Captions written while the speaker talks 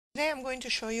Today I'm going to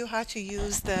show you how to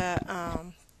use the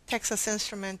Texas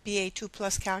Instrument BA2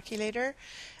 Plus calculator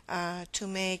to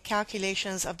make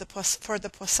calculations of for the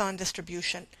Poisson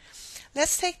distribution.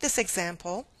 Let's take this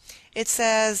example. It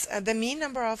says the mean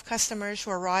number of customers who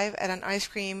arrive at an ice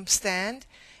cream stand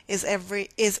is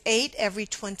 8 every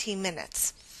 20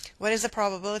 minutes. What is the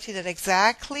probability that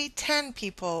exactly 10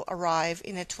 people arrive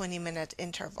in a 20-minute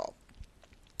interval?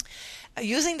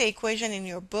 Using the equation in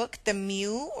your book, the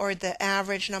mu, or the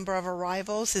average number of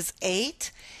arrivals, is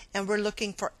 8, and we're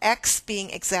looking for x being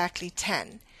exactly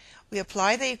 10. We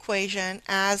apply the equation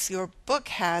as your book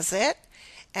has it,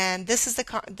 and this is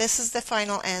the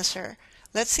final answer.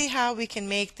 Let's see how we can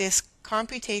make this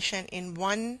computation in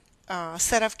one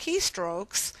set of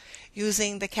keystrokes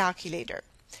using the calculator.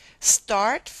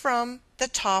 Start from the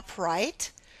top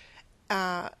right,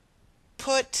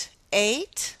 put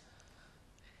 8,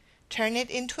 turn it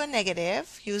into a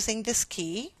negative using this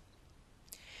key.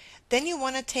 Then you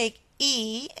want to take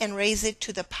e and raise it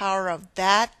to the power of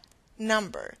that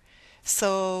number.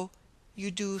 So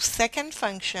you do second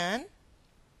function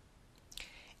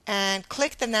and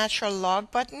click the natural log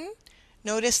button.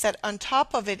 Notice that on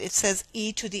top of it, it says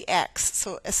e to the x.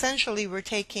 So essentially we're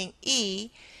taking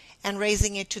e and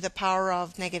raising it to the power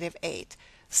of -8.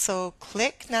 So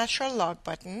click natural log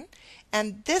button,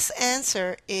 and this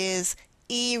answer is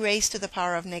e raised to the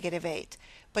power of -8.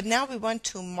 But now we want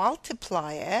to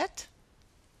multiply it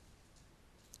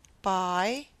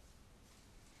by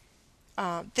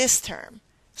this term.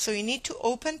 So you need to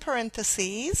open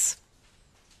parentheses,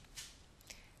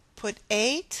 put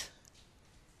 8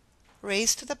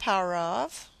 raised to the power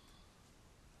of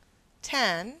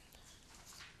 10,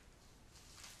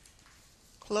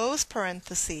 close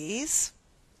parentheses,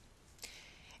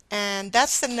 and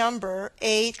that's the number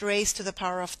 8 raised to the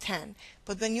power of 10.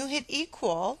 But when you hit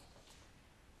equal,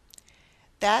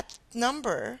 that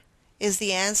number is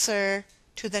the answer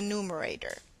to the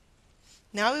numerator.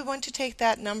 Now we want to take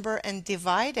that number and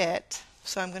divide it.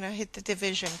 So I'm going to hit the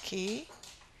division key.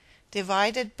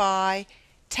 Divide it by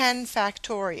 10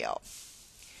 factorial.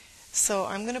 So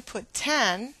I'm going to put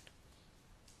 10,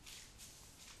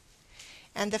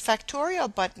 and the factorial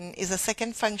button is a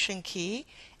second function key,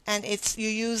 and you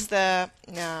use the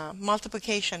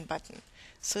multiplication button.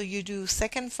 So you do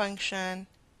second function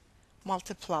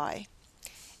multiply,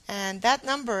 and that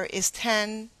number is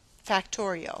 10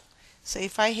 factorial. So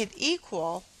if I hit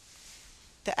equal,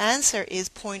 the answer is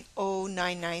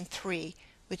 0.0993,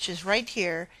 which is right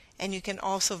here, and you can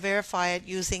also verify it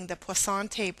using the Poisson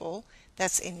table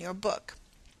that's in your book.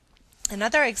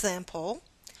 Another example,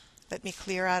 let me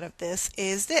clear out of this,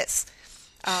 is this.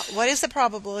 What is the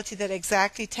probability that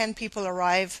exactly 10 people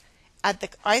arrive at the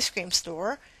ice cream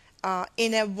store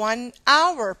in a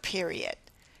 1-hour period?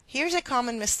 Here's a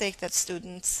common mistake that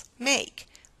students make.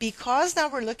 Because now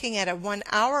we're looking at a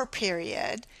 1-hour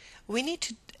period, we need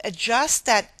to adjust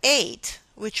that 8,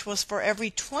 which was for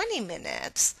every 20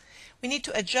 minutes, we need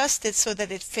to adjust it so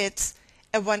that it fits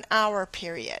a 1-hour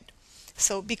period.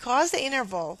 So because the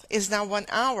interval is now 1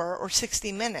 hour or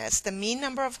 60 minutes, the mean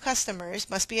number of customers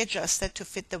must be adjusted to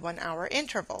fit the 1-hour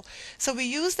interval. So we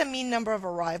use the mean number of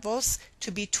arrivals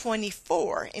to be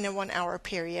 24 in a 1-hour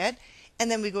period,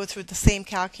 and then we go through the same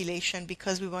calculation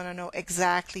because we want to know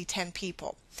exactly 10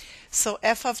 people. So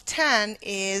f of 10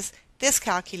 is this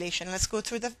calculation. Let's go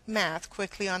through the math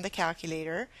quickly on the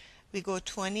calculator. We go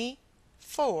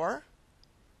 24,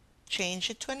 change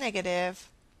it to a negative,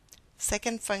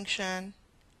 second function,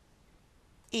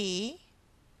 e,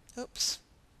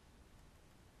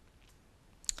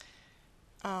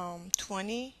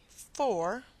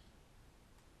 24,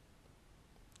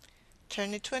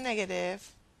 turn it to a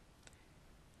negative,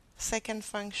 second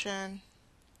function,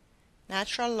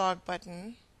 natural log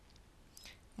button,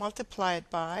 multiply it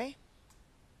by,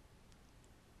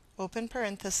 open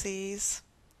parentheses,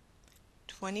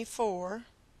 24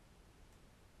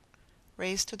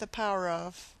 raised to the power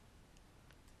of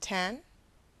 10,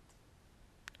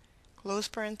 close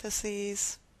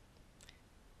parentheses,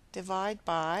 divide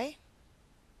by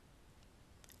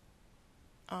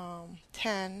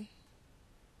 10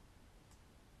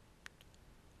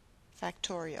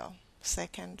 factorial,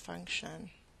 second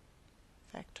function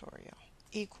factorial,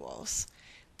 equals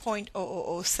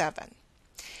 0.0007.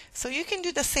 So you can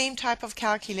do the same type of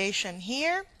calculation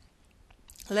here.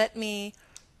 Let me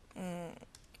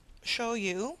show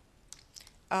you.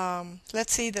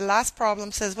 Let's see, the last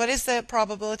problem says, what is the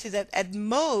probability that at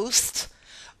most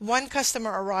one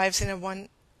customer arrives in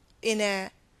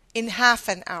half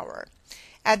an hour?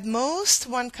 At most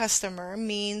one customer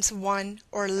means one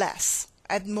or less.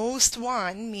 At most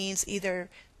one means either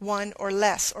one or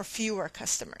less or fewer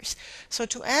customers. So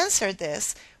to answer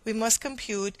this, we must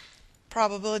compute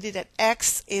probability that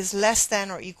x is less than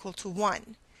or equal to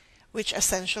 1, which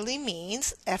essentially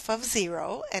means f of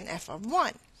 0 and f of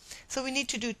 1. So we need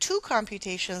to do two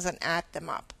computations and add them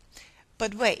up.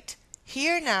 But wait,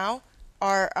 here now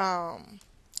our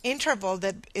interval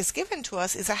that is given to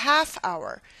us is a half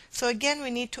hour. So again, we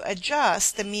need to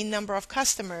adjust the mean number of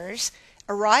customers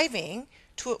arriving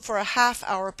for a half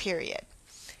hour period.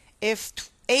 If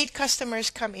 8 customers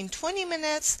come in 20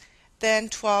 minutes, then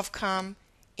 12 come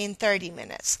in 30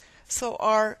 minutes. So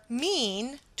our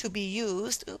mean to be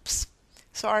used,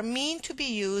 so our mean to be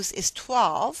used is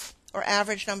 12, or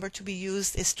average number to be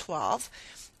used is 12,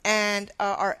 and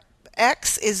our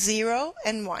x is 0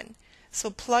 and 1. So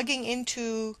plugging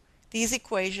into these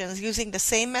equations using the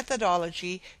same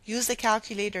methodology, use the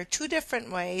calculator two different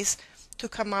ways to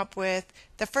come up with,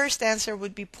 the first answer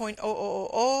would be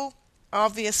 0.0000.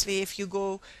 Obviously, if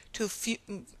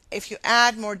you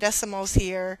add more decimals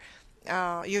here,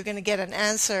 you're going to get an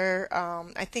answer.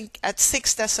 I think at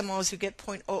 6 decimals you get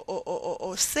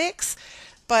 0.00006,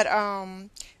 but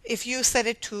if you set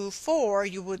it to 4,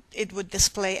 it would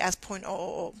display as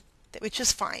 0.000, which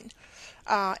is fine.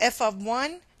 F of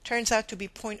 1 turns out to be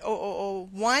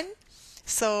 0.0001.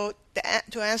 So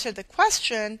to answer the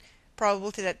question,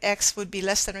 probability that x would be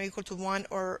less than or equal to 1,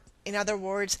 or in other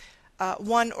words,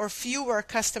 1 or fewer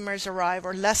customers arrive,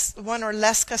 or 1 or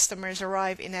less customers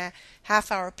arrive in a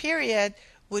half-hour period,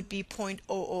 would be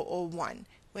 0.0001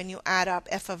 when you add up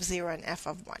f of 0 and f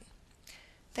of 1.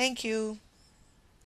 Thank you.